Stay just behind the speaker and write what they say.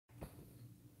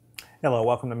Hello,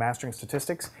 welcome to Mastering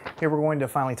Statistics. Here we're going to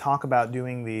finally talk about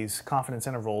doing these confidence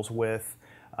intervals with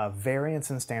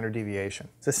variance and standard deviation.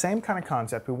 It's the same kind of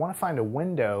concept. We want to find a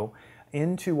window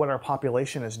into what our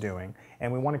population is doing,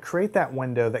 and we want to create that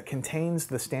window that contains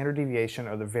the standard deviation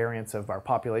or the variance of our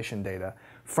population data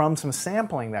from some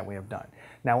sampling that we have done.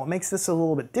 Now what makes this a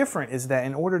little bit different is that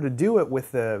in order to do it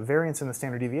with the variance and the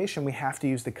standard deviation, we have to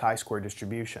use the chi-square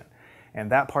distribution. And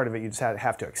that part of it you just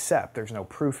have to accept. There's no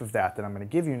proof of that I'm going to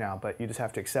give you now, but you just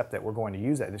have to accept that we're going to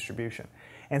use that distribution.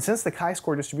 And since the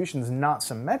chi-square distribution is not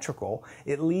symmetrical,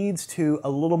 it leads to a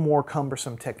little more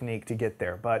cumbersome technique to get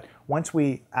there. But once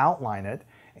we outline it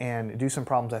and do some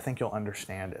problems, I think you'll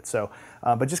understand it. So,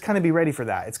 but just kind of be ready for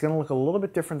that. It's going to look a little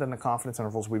bit different than the confidence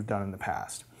intervals we've done in the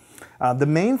past. The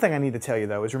main thing I need to tell you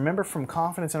though is remember from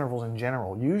confidence intervals in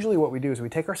general, usually what we do is we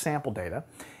take our sample data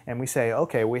and we say,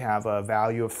 okay, we have a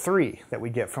value of 3 that we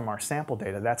get from our sample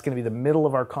data. That's going to be the middle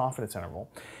of our confidence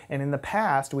interval. And in the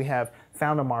past we have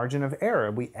found a margin of error.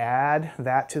 We add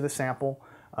that to the sample,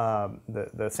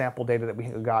 the sample data that we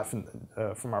got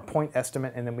from our point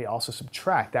estimate, and then we also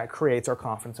subtract. That creates our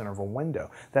confidence interval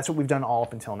window. That's what we've done all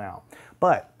up until now.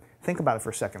 But think about it for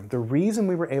a second. The reason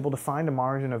we were able to find a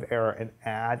margin of error and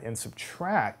add and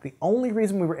subtract, the only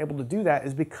reason we were able to do that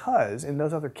is because in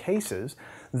those other cases,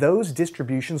 those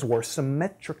distributions were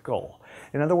symmetrical.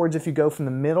 In other words, if you go from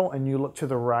the middle and you look to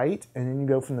the right, and then you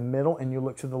go from the middle and you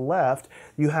look to the left,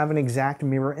 you have an exact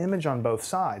mirror image on both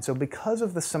sides. So because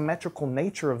of the symmetrical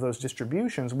nature of those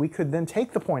distributions, we could then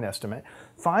take the point estimate,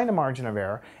 find a margin of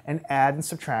error, and add and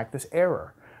subtract this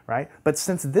error. Right? But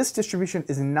since this distribution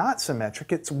is not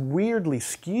symmetric, it's weirdly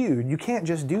skewed, you can't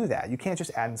just do that. You can't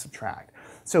just add and subtract.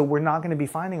 So we're not going to be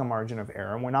finding a margin of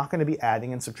error, and we're not going to be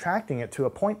adding and subtracting it to a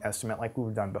point estimate like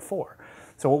we've done before.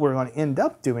 So what we're going to end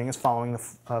up doing is following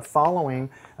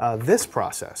this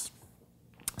process.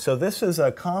 So this is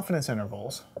confidence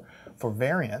intervals for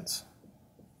variance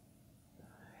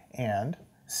and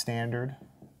standard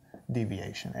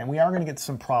deviation. And we are going to get to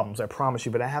some problems, I promise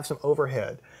you, but I have some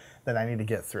overhead that I need to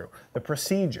get through. The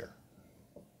procedure.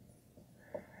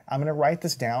 I'm going to write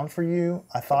this down for you.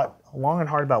 I thought long and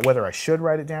hard about whether I should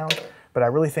write it down, but I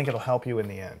really think it'll help you in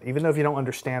the end. Even though if you don't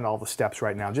understand all the steps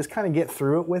right now, just kind of get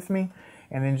through it with me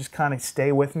and then just kind of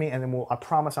stay with me, and then I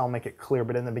promise I'll make it clear,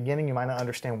 but in the beginning you might not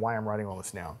understand why I'm writing all this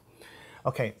down.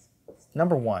 Okay,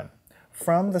 number one,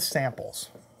 from the samples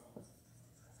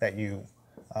that you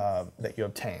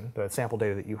obtain, the sample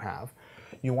data that you have,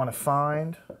 you want to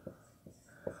find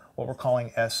what we're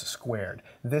calling S squared.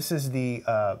 This is the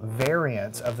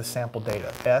variance of the sample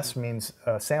data. S means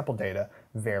sample data,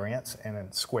 variance, and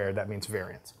then squared, that means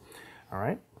variance. All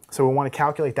right? So we want to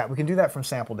calculate that. We can do that from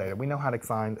sample data. We know how to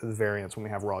find the variance when we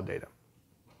have raw data.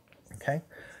 Okay?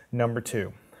 Number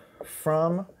two,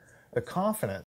 from the confidence